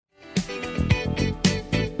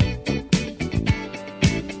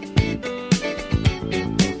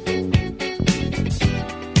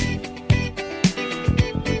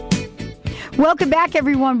Welcome back,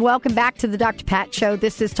 everyone. Welcome back to the Dr. Pat Show.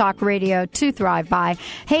 This is Talk Radio to Thrive By.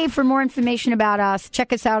 Hey, for more information about us,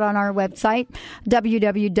 check us out on our website,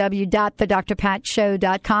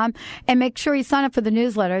 www.thedrpatshow.com, and make sure you sign up for the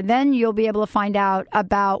newsletter. Then you'll be able to find out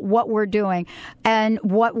about what we're doing and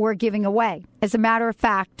what we're giving away. As a matter of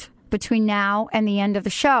fact, between now and the end of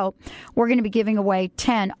the show, we're going to be giving away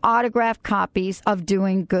 10 autographed copies of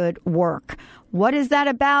Doing Good Work. What is that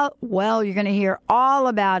about? Well, you're going to hear all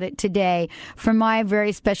about it today from my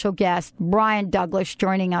very special guest, Brian Douglas,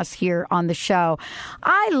 joining us here on the show.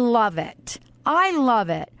 I love it. I love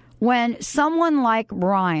it when someone like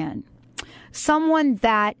Brian, someone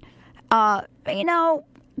that,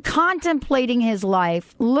 contemplating his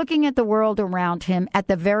life, looking at the world around him at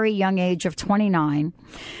the very young age of 29,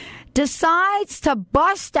 decides to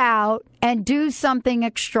bust out and do something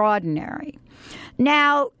extraordinary.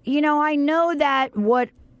 Now, I know that what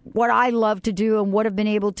I love to do and what I've been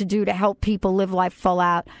able to do to help people live life full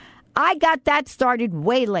out, I got that started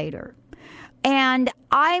way later. And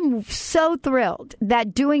I'm so thrilled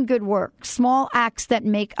that Doing Good Work, small acts that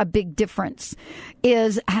make a big difference,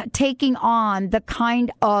 is taking on the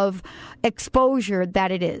kind of exposure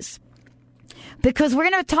that it is. Because we're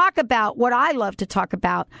going to talk about what I love to talk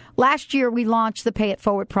about. Last year, we launched the Pay It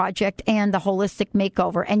Forward Project and the Holistic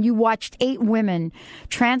Makeover. And you watched 8 women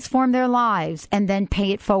transform their lives and then pay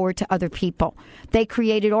it forward to other people. They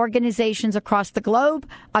created organizations across the globe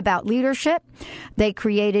about leadership. They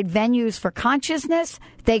created venues for consciousness.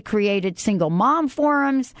 They created single mom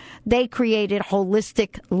forums. They created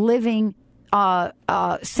holistic living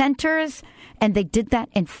centers. And they did that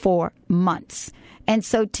in 4 months. And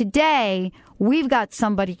so today, we've got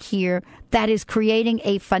somebody here that is creating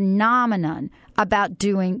a phenomenon about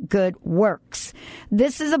doing good works.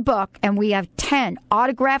 This is a book, and we have 10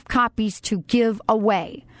 autographed copies to give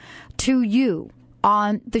away to you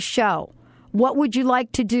on the show. What would you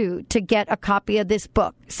like to do to get a copy of this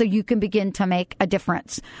book so you can begin to make a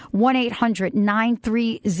difference?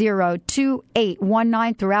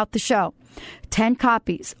 1-800-930-2819 throughout the show. 10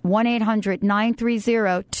 copies,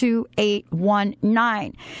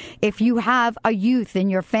 1-800-930-2819. If you have a youth in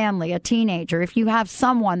your family, a teenager, if you have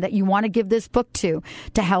someone that you want to give this book to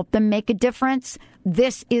help them make a difference,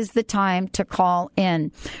 this is the time to call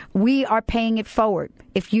in. We are paying it forward.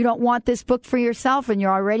 If you don't want this book for yourself and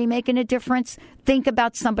you're already making a difference, think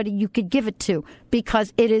about somebody you could give it to,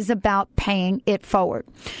 because it is about paying it forward.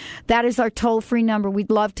 That is our toll-free number.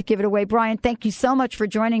 We'd love to give it away. Brian, thank you so much for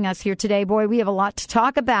joining us here today. Boy, we have a lot to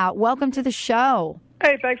talk about. Welcome to the show.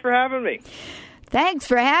 Hey, thanks for having me. Thanks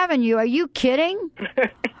for having you. Are you kidding?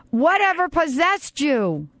 Whatever possessed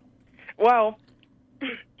you? Well,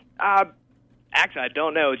 actually, I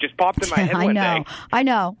don't know. It just popped in my head one day. I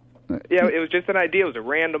know. Yeah, it was just an idea. It was a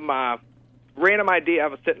random idea. I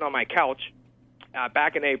was sitting on my couch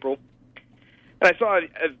back in April, and I saw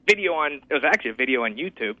a video it was actually a video on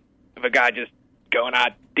YouTube of a guy just going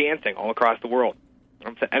out dancing all across the world.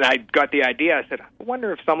 And I got the idea. I said, I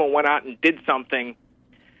wonder if someone went out and did something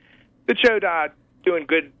that showed doing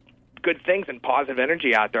good things and positive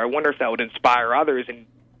energy out there. I wonder if that would inspire others and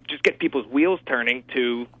just get people's wheels turning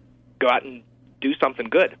to go out and do something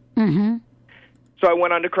good. Mm-hmm. So I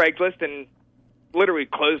went onto Craigslist and literally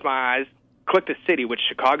closed my eyes, clicked a city, which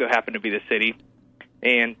Chicago happened to be the city,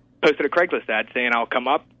 and posted a Craigslist ad saying, I'll come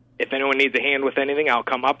up. If anyone needs a hand with anything, I'll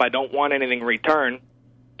come up. I don't want anything in return.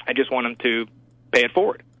 I just want them to pay it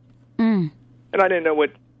forward. Mm. And I didn't know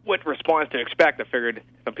what response to expect. I figured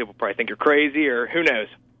some people probably think you're crazy or who knows.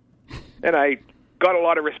 And I got a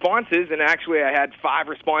lot of responses, and actually I had 5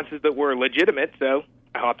 responses that were legitimate, so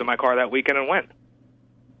I hopped in my car that weekend and went.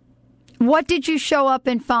 What did you show up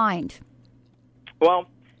and find? Well,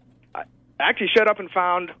 I actually showed up and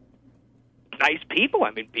found nice people.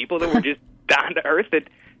 I mean, people that were just down to earth that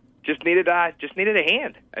just needed a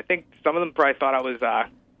hand. I think some of them probably thought I was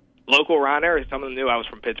local around there, or some of them knew I was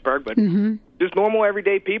from Pittsburgh, but just normal,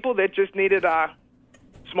 everyday people that just needed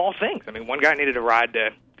small things. I mean, one guy needed a ride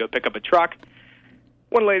to go pick up a truck.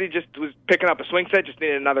 One lady just was picking up a swing set, just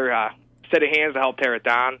needed another set of hands to help tear it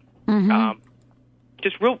down. Mm-hmm.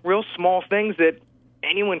 Just real small things that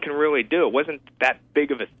anyone can really do. It wasn't that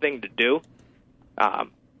big of a thing to do.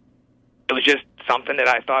 It was just something that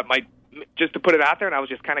I thought might, just to put it out there, and I was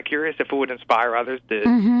just kind of curious if it would inspire others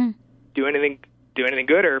to do anything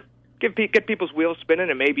good, or get people's wheels spinning,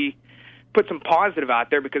 and maybe put some positive out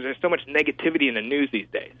there, because there's so much negativity in the news these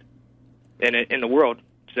days in the world.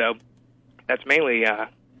 So that's mainly why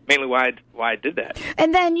I did that.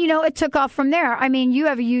 And then, it took off from there. I mean, you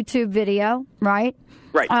have a YouTube video, right?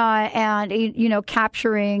 Right. And,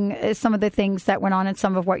 capturing some of the things that went on and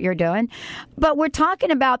some of what you're doing. But we're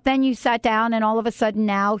talking about then you sat down and all of a sudden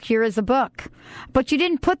now here is a book. But you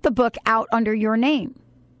didn't put the book out under your name.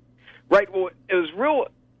 Right. Well, it was real.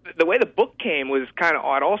 The way the book came was kind of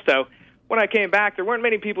odd also. When I came back, there weren't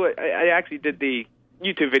many people. I actually did the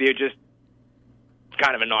YouTube video just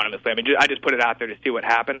kind of anonymously. I mean, I just put it out there to see what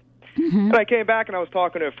happened. And I came back and I was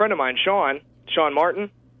talking to a friend of mine, Sean Martin,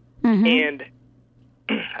 and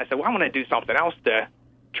I said, well, I want to do something else to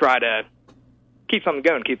try to keep something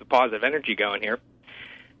going, keep the positive energy going here.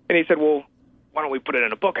 And he said, well, why don't we put it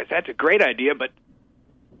in a book? I said, that's a great idea, but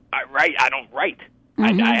I don't write.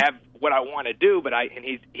 I have what I want to do, but and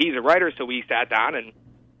he's a writer, so we sat down and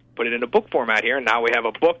put it in a book format here, and now we have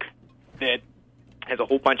a book that has a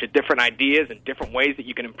whole bunch of different ideas and different ways that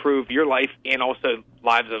you can improve your life and also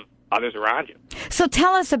lives of others around you. So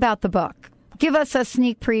tell us about the book. Give us a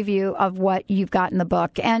sneak preview of what you've got in the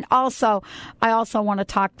book. And also, I also want to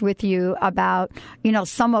talk with you about,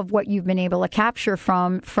 some of what you've been able to capture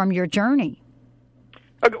from your journey.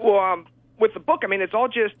 Okay, well, with the book, I mean, it's all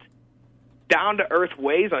just down-to-earth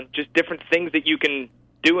ways on just different things that you can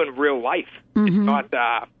do in real life. It's not,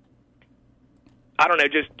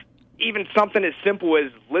 just even something as simple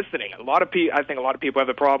as listening. I think a lot of people have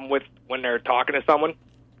a problem with when they're talking to someone.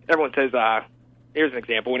 Everyone says, here's an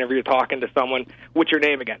example. Whenever you're talking to someone, what's your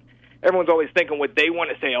name again? Everyone's always thinking what they want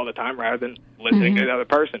to say all the time rather than listening to the other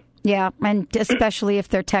person. Yeah, and especially if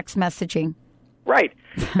they're text messaging. Right.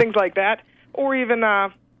 Things like that. Or even,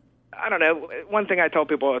 one thing I tell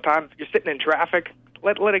people all the time, if you're sitting in traffic,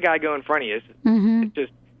 let a guy go in front of you. It's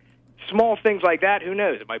just small things like that. Who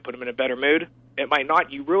knows? It might put him in a better mood. It might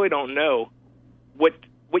not. You really don't know what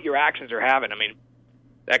your actions are having. I mean,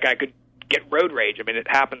 that guy could get road rage. I mean, it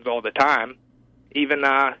happens all the time. Even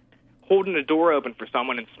holding the door open for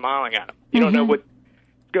someone and smiling at them. You don't know what's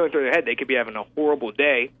going through their head. They could be having a horrible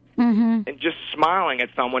day. And just smiling at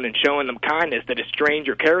someone and showing them kindness that a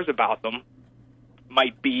stranger cares about them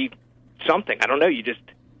might be something. I don't know.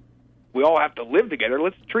 We all have to live together.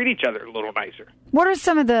 Let's treat each other a little nicer. What are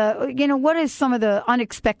some of the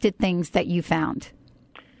unexpected things that you found?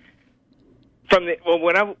 From the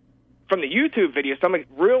YouTube video, some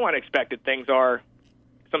real unexpected things are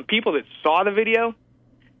some people that saw the video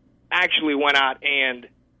actually went out and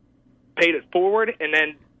paid it forward, and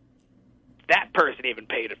then that person even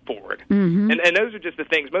paid it forward. And those are just the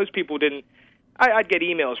things most people didn't. I'd get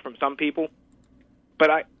emails from some people,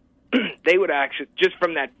 but they would actually, just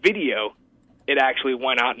from that video, it actually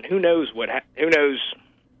went out, and who knows what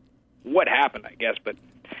happened, I guess, but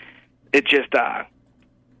it just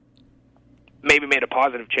maybe made a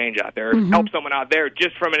positive change out there, helped someone out there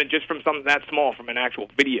just from something that small, from an actual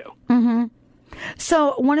video.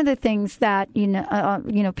 So one of the things that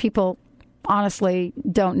people honestly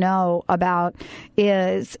don't know about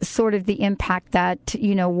is sort of the impact that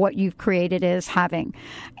what you've created is having,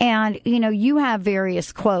 and you have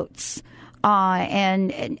various quotes.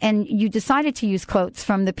 And you decided to use quotes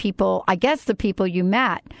from the people you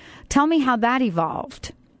met. Tell me how that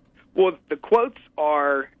evolved. Well, the quotes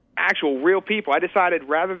are actual real people. I decided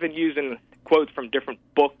rather than using quotes from different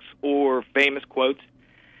books or famous quotes,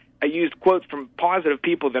 I used quotes from positive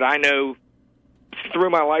people that I know through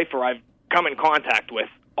my life or I've come in contact with,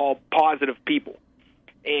 all positive people.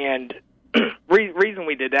 And reason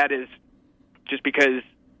we did that is just because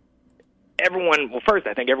first,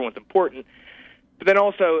 I think everyone's important, but then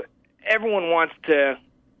also everyone wants to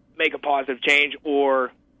make a positive change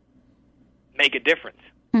or make a difference.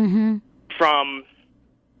 From,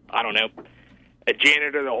 a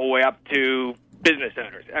janitor the whole way up to business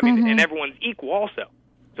owners. I mean, and everyone's equal also.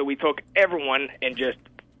 So we took everyone and just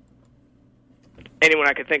anyone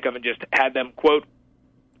I could think of and just had them quote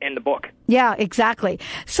in the book. Yeah, exactly.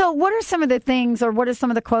 So what are some of the things, or what are some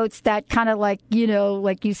of the quotes that kind of like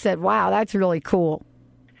you said, wow, that's really cool?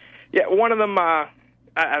 Yeah, one of them, I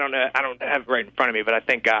don't know, I don't have it right in front of me, but I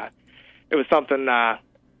think it was something, I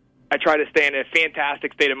try to stay in a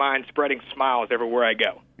fantastic state of mind, spreading smiles everywhere I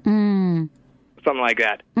go. Something like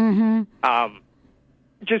that.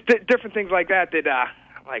 Just different things like that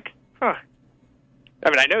I'm like, huh. I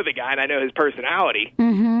mean, I know the guy and I know his personality,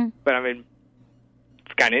 but I mean,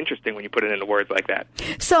 it's kind of interesting when you put it into words like that.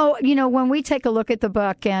 So, when we take a look at the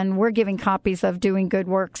book, and we're giving copies of Doing Good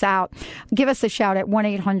Works out, give us a shout at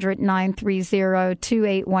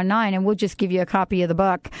 1-800-930-2819, and we'll just give you a copy of the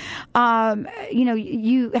book.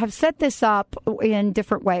 You have set this up in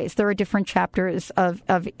different ways. There are different chapters of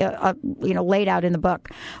laid out in the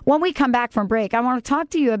book. When we come back from break, I want to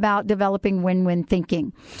talk to you about developing win-win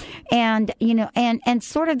thinking, and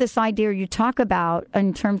sort of this idea you talk about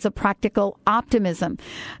in terms of practical optimism.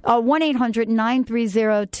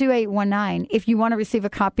 1-800-930-2819 if you want to receive a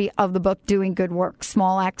copy of the book Doing Good Work,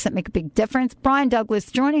 Small Acts That Make a Big Difference. Brian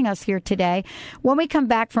Douglas joining us here today. When we come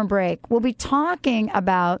back from break, we'll be talking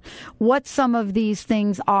about what some of these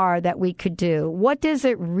things are that we could do. What does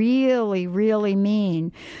it really, really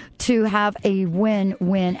mean to have a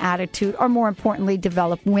win-win attitude, or more importantly,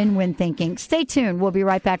 develop win-win thinking? Stay tuned. We'll be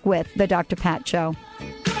right back with The Dr. Pat Show.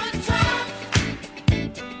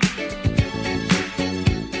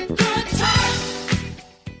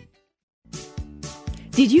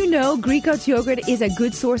 Did you know Greek God's yogurt is a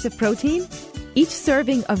good source of protein? Each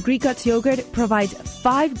serving of Greek God's yogurt provides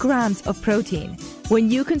 5 grams of protein.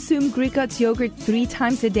 When you consume Greek God's yogurt 3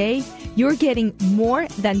 times a day, you're getting more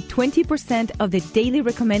than 20% of the daily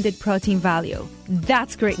recommended protein value.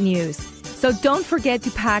 That's great news. So don't forget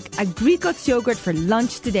to pack a Greek God's yogurt for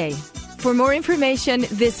lunch today. For more information,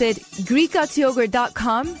 visit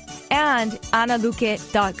GreekGodsYogurt.com and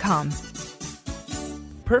AnnaLuque.com.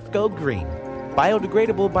 PerfGo Green.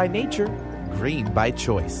 Biodegradable by nature, green by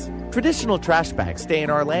choice. Traditional trash bags stay in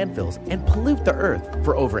our landfills and pollute the earth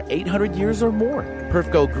for over 800 years or more.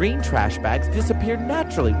 PerfGo Green trash bags disappear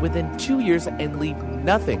naturally within 2 years and leave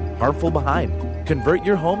nothing harmful behind. Convert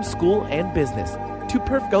your home, school, and business to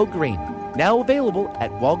PerfGo Green. Now available at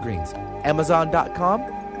Walgreens, Amazon.com,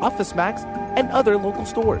 OfficeMax, and other local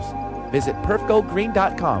stores. Visit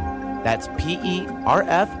perfgogreen.com. That's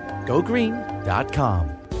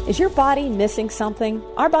PERFGoGreen.com. Is your body missing something?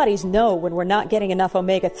 Our bodies know when we're not getting enough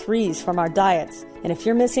omega-3s from our diets. And if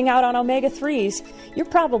you're missing out on omega-3s, you're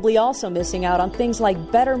probably also missing out on things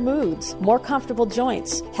like better moods, more comfortable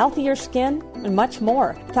joints, healthier skin, and much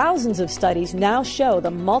more. Thousands of studies now show the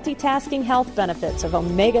multitasking health benefits of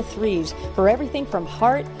omega-3s for everything from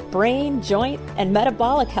heart, brain, joint, and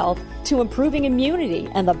metabolic health to improving immunity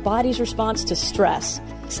and the body's response to stress.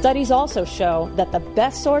 Studies also show that the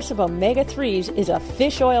best source of omega-3s is a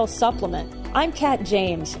fish oil supplement. I'm Kat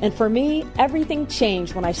James, and for me, everything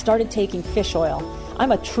changed when I started taking fish oil.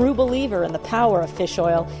 I'm a true believer in the power of fish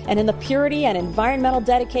oil and in the purity and environmental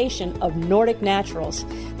dedication of Nordic Naturals.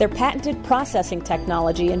 Their patented processing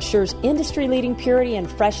technology ensures industry-leading purity and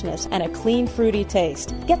freshness and a clean, fruity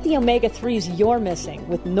taste. Get the omega-3s you're missing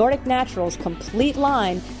with Nordic Naturals' complete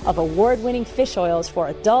line of award-winning fish oils for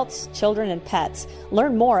adults, children, and pets.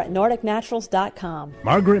 Learn more at NordicNaturals.com.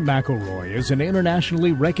 Margaret McElroy is an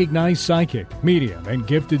internationally recognized psychic, medium, and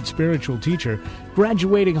gifted spiritual teacher,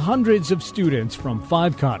 graduating hundreds of students from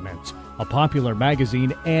 5 continents. A popular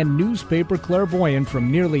magazine and newspaper clairvoyant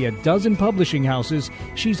from nearly a dozen publishing houses,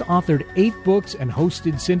 she's authored 8 books and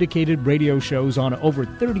hosted syndicated radio shows on over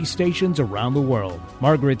 30 stations around the world.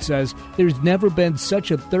 Margaret says there's never been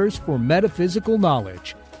such a thirst for metaphysical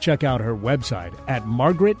knowledge. Check out her website at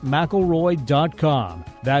margaretmcelroy.com.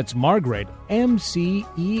 That's Margaret,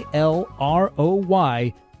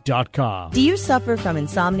 MCELROY.com. Do you suffer from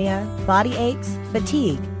insomnia, body aches,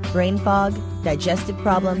 fatigue, brain fog, digestive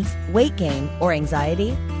problems, weight gain, or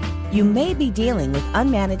anxiety? You may be dealing with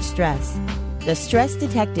unmanaged stress. The Stress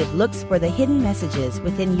Detective looks for the hidden messages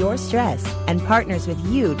within your stress and partners with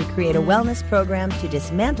you to create a wellness program to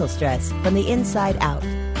dismantle stress from the inside out.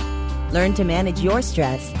 Learn to manage your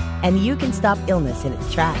stress, and you can stop illness in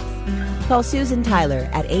its tracks. Call Susan Tyler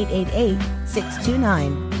at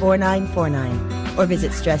 888-629-4949 or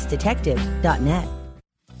visit StressDetective.net.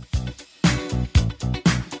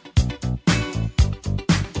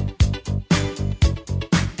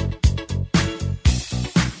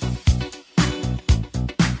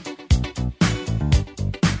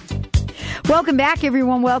 Welcome back,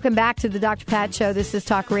 everyone. Welcome back to the Dr. Pat Show. This is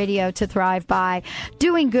Talk Radio to Thrive By.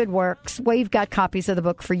 Doing Good Works. We've got copies of the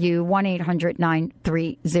book for you.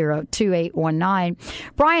 1-800-930-2819.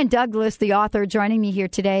 Brian Douglas, the author, joining me here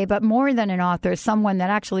today, but more than an author, someone that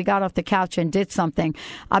actually got off the couch and did something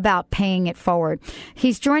about paying it forward.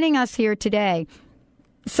 He's joining us here today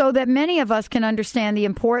so that many of us can understand the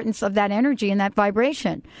importance of that energy and that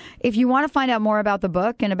vibration. If you want to find out more about the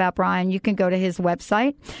book and about Brian, you can go to his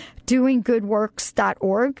website,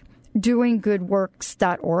 doinggoodworks.org.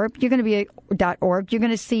 doinggoodworks.org. You're going to be .org. You're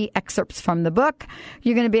going to see excerpts from the book.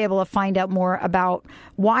 You're going to be able to find out more about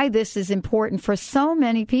why this is important for so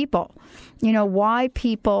many people. You know, why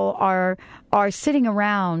people are sitting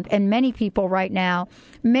around, and many people right now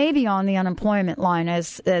may be on the unemployment line,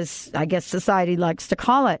 as I guess society likes to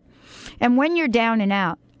call it. And when you're down and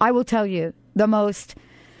out, I will tell you, the most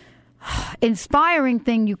inspiring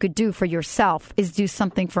thing you could do for yourself is do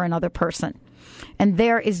something for another person. And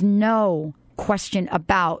there is no question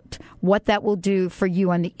about what that will do for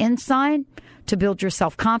you on the inside to build your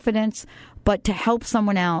self-confidence, but to help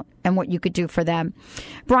someone out and what you could do for them.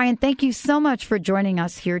 Brian, thank you so much for joining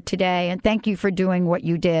us here today, and thank you for doing what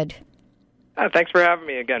you did. Thanks for having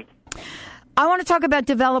me again. I want to talk about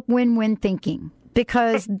develop win-win thinking,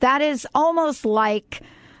 because that is almost like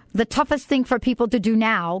the toughest thing for people to do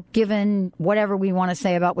now, given whatever we want to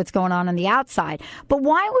say about what's going on the outside. But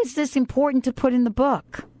why was this important to put in the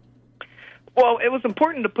book? Well, it was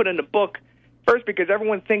important to put in the book, first, because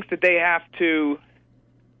everyone thinks that they have to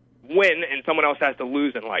win and someone else has to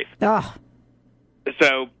lose in life. Ugh.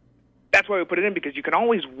 So that's why we put it in, because you can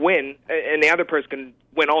always win, and the other person can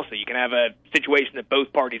win also. You can have a situation that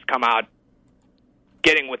both parties come out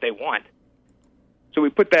getting what they want. So we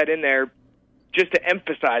put that in there just to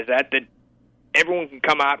emphasize that everyone can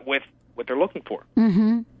come out with what they're looking for.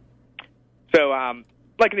 Mm-hmm. So,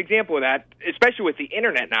 like an example of that, especially with the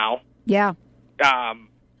internet now. Yeah.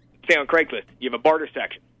 Say on Craigslist, you have a barter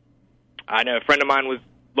section. I know a friend of mine was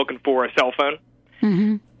looking for a cell phone.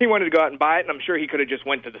 Mm-hmm. He wanted to go out and buy it, and I'm sure he could have just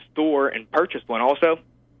went to the store and purchased one also.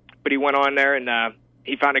 But he went on there, and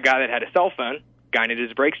he found a guy that had a cell phone. Guy needed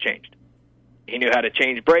his brakes changed. He knew how to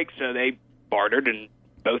change brakes, so they bartered, and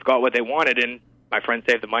both got what they wanted, and my friend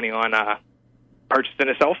saved the money on purchasing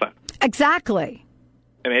a cell phone. Exactly.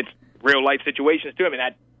 I mean, it's real-life situations, too. I mean,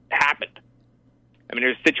 that happened. I mean,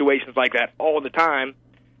 there's situations like that all the time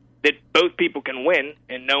that both people can win,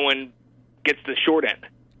 and no one gets the short end.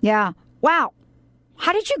 Yeah. Wow.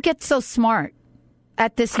 How did you get so smart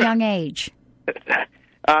at this young age?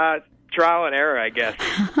 Trial and error, I guess.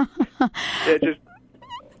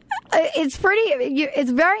 It's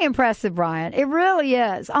very impressive, Brian. It really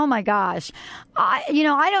is. Oh, my gosh. I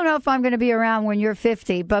don't know if I'm going to be around when you're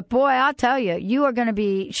 50, but boy, I'll tell you, you are going to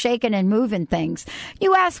be shaking and moving things.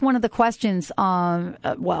 You asked one of the questions, when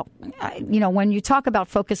you talk about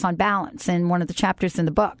focus on balance in one of the chapters in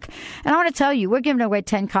the book. And I want to tell you, we're giving away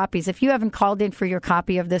 10 copies. If you haven't called in for your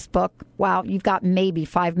copy of this book, wow, you've got maybe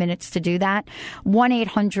 5 minutes to do that.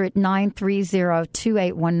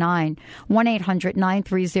 1-800-930-2819.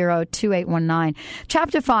 1-800-930-2819.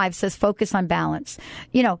 Chapter 5 says focus on balance.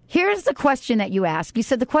 Here's the question that you ask. You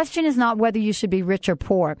said the question is not whether you should be rich or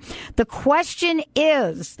poor. The question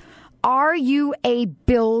is, are you a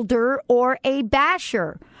builder or a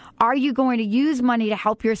basher? Are you going to use money to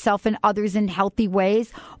help yourself and others in healthy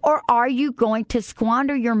ways? Or are you going to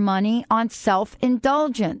squander your money on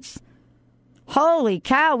self-indulgence? Holy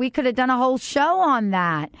cow, we could have done a whole show on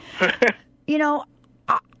that.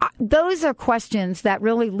 Those are questions that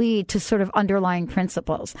really lead to sort of underlying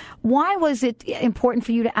principles. Why was it important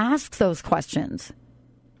for you to ask those questions?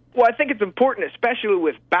 Well, I think it's important, especially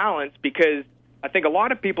with balance, because I think a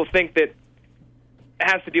lot of people think that it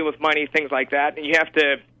has to deal with money, things like that, and you have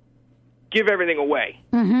to give everything away.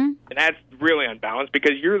 Mm-hmm. And that's really unbalanced,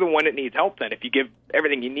 because you're the one that needs help then, if you give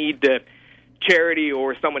everything you need to charity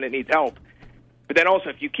or someone that needs help. But then also,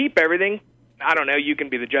 if you keep everything, I don't know, you can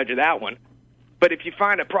be the judge of that one. But if you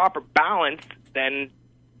find a proper balance, then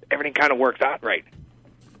everything kind of works out right.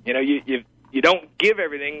 You don't give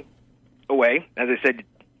everything away, as I said.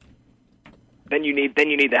 Then you need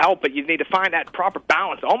the help, but you need to find that proper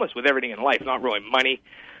balance almost with everything in life, not really money,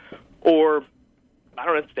 or I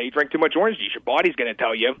don't know, say you drink too much orange juice, your body's going to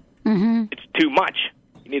tell you it's too much.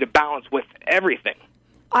 You need a balance with everything.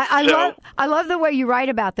 I love the way you write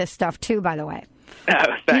about this stuff too, by the way.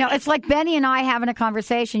 It's like Benny and I having a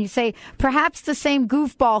conversation. You say, perhaps the same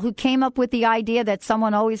goofball who came up with the idea that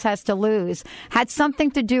someone always has to lose had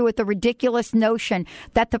something to do with the ridiculous notion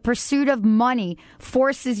that the pursuit of money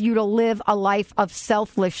forces you to live a life of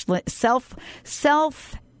selfishness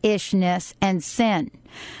and sin.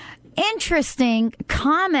 Interesting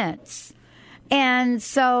comments. And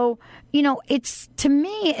so, to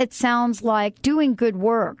me, it sounds like doing good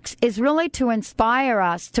works is really to inspire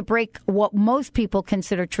us to break what most people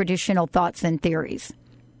consider traditional thoughts and theories.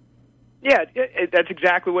 Yeah, that's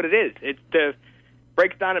exactly what it is. It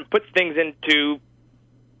breaks down and puts things into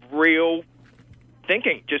real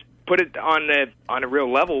thinking. Just put it on a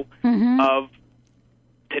real level of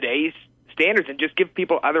today's standards, and just give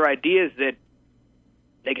people other ideas that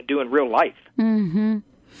they can do in real life. Mm-hmm.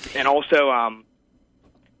 And also,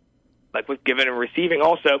 like with giving and receiving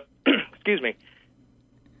also, excuse me,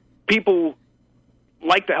 people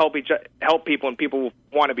like to help people, and people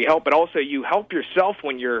want to be helped, but also you help yourself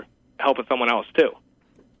when you're helping someone else too.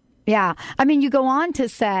 Yeah. I mean, you go on to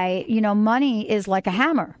say, money is like a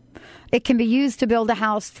hammer. It can be used to build a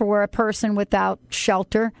house for a person without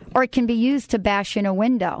shelter, or it can be used to bash in a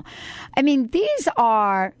window. I mean, these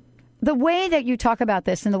are... The way that you talk about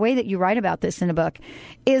this and the way that you write about this in the book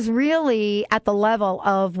is really at the level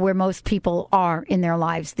of where most people are in their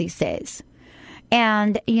lives these days.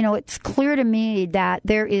 And, it's clear to me that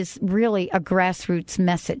there is really a grassroots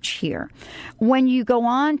message here. When you go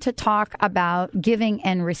on to talk about giving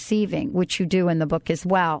and receiving, which you do in the book as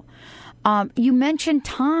well, you mention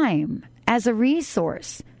time as a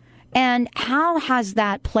resource. And how has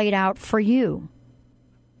that played out for you?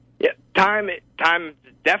 Yeah, time is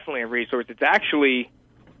definitely a resource. It's actually,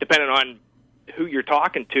 depending on who you're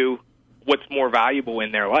talking to, what's more valuable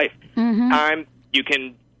in their life. Mm-hmm. Time, you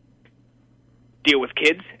can deal with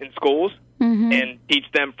kids in schools and teach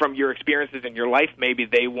them from your experiences in your life. Maybe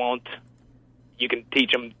they won't. You can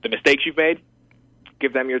teach them the mistakes you've made,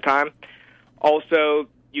 give them your time. Also,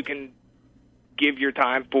 you can give your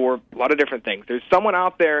time for a lot of different things. There's someone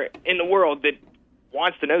out there in the world that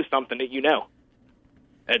wants to know something that you know.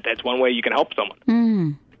 That's one way you can help someone.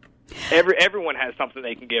 Mm. Everyone has something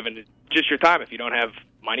they can give, and it's just your time. If you don't have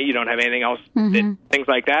money, you don't have anything else, things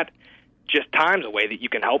like that, just time's a way that you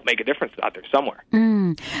can help make a difference out there somewhere.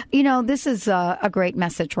 Mm. This is a great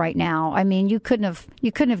message right now. I mean, you couldn't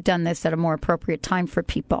have done this at a more appropriate time for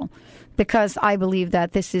people, because I believe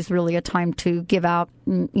that this is really a time to give out,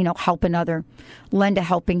 help another, lend a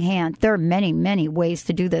helping hand. There are many, many ways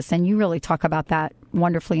to do this, and you really talk about that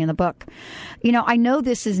wonderfully in the book. I know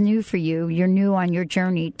this is new for you. You're new on your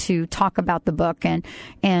journey to talk about the book and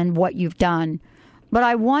what you've done. But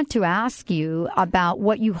I want to ask you about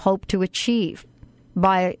what you hope to achieve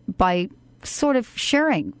by sort of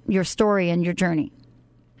sharing your story and your journey.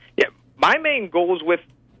 Yeah, my main goals with,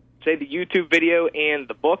 say, the YouTube video and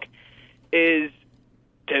the book is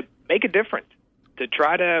to make a difference, to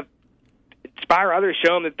try to inspire others,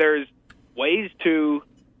 show them that there's ways to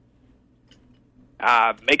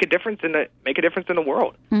make a difference in the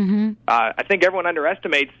world. Mm-hmm. I think everyone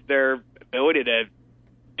underestimates their ability to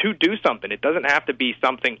do something. It doesn't have to be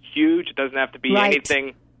something huge. It doesn't have to be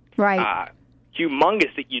anything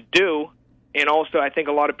humongous that you do. And also, I think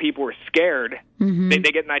a lot of people are scared. Mm-hmm.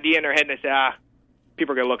 They get an idea in their head and they say,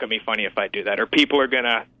 people are going to look at me funny if I do that, or someone's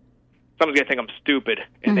going to think I'm stupid,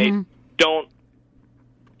 and they don't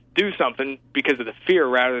do something because of the fear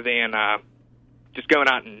rather than just going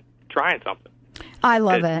out and trying something. I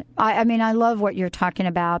love it. I mean, I love what you're talking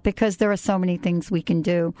about, because there are so many things we can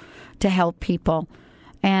do to help people.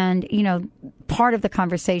 And, part of the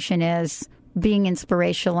conversation is being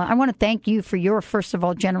inspirational. I want to thank you for your, first of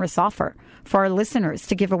all, generous offer for our listeners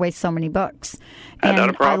to give away so many books. And not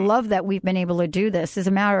a problem. I love that we've been able to do this. As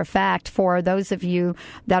a matter of fact, for those of you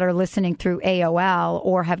that are listening through AOL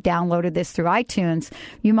or have downloaded this through iTunes,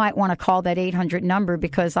 you might want to call that 800 number,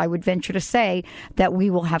 because I would venture to say that we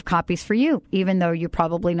will have copies for you, even though you're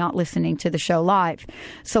probably not listening to the show live.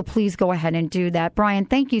 So please go ahead and do that. Brian,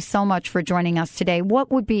 thank you so much for joining us today. What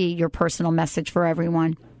would be your personal message for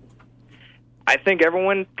everyone? I think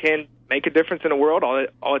everyone can make a difference in the world. All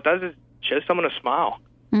it does is show someone a smile.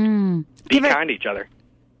 Be kind to each other.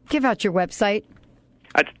 Give out your website.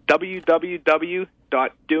 That's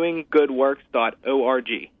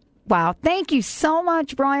www.doinggoodworks.org. Wow. Thank you so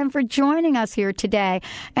much, Brian, for joining us here today.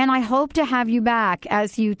 And I hope to have you back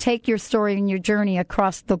as you take your story and your journey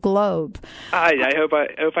across the globe. I hope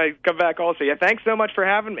I come back also. Yeah, thanks so much for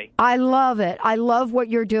having me. I love it. I love what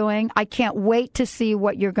you're doing. I can't wait to see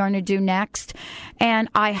what you're going to do next. And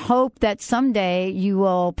I hope that someday you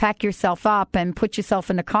will pack yourself up and put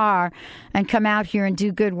yourself in the car and come out here and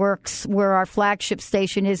do Good Works, where our flagship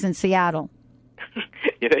station is in Seattle.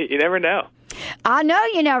 You never know. I know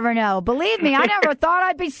you never know. Believe me, I never thought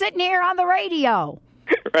I'd be sitting here on the radio.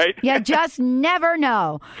 Right? You just never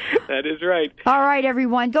know. That is right. All right,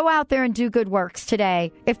 everyone, go out there and do good works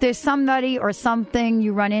today. If there's somebody or something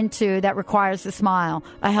you run into that requires a smile,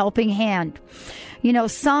 a helping hand,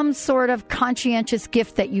 some sort of conscientious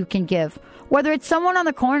gift that you can give, whether it's someone on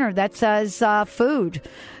the corner that says food,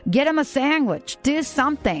 get them a sandwich, do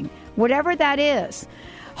something, whatever that is.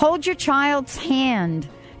 Hold your child's hand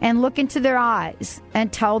and look into their eyes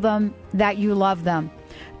and tell them that you love them.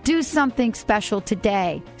 Do something special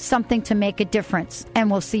today, something to make a difference, and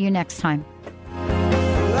we'll see you next time.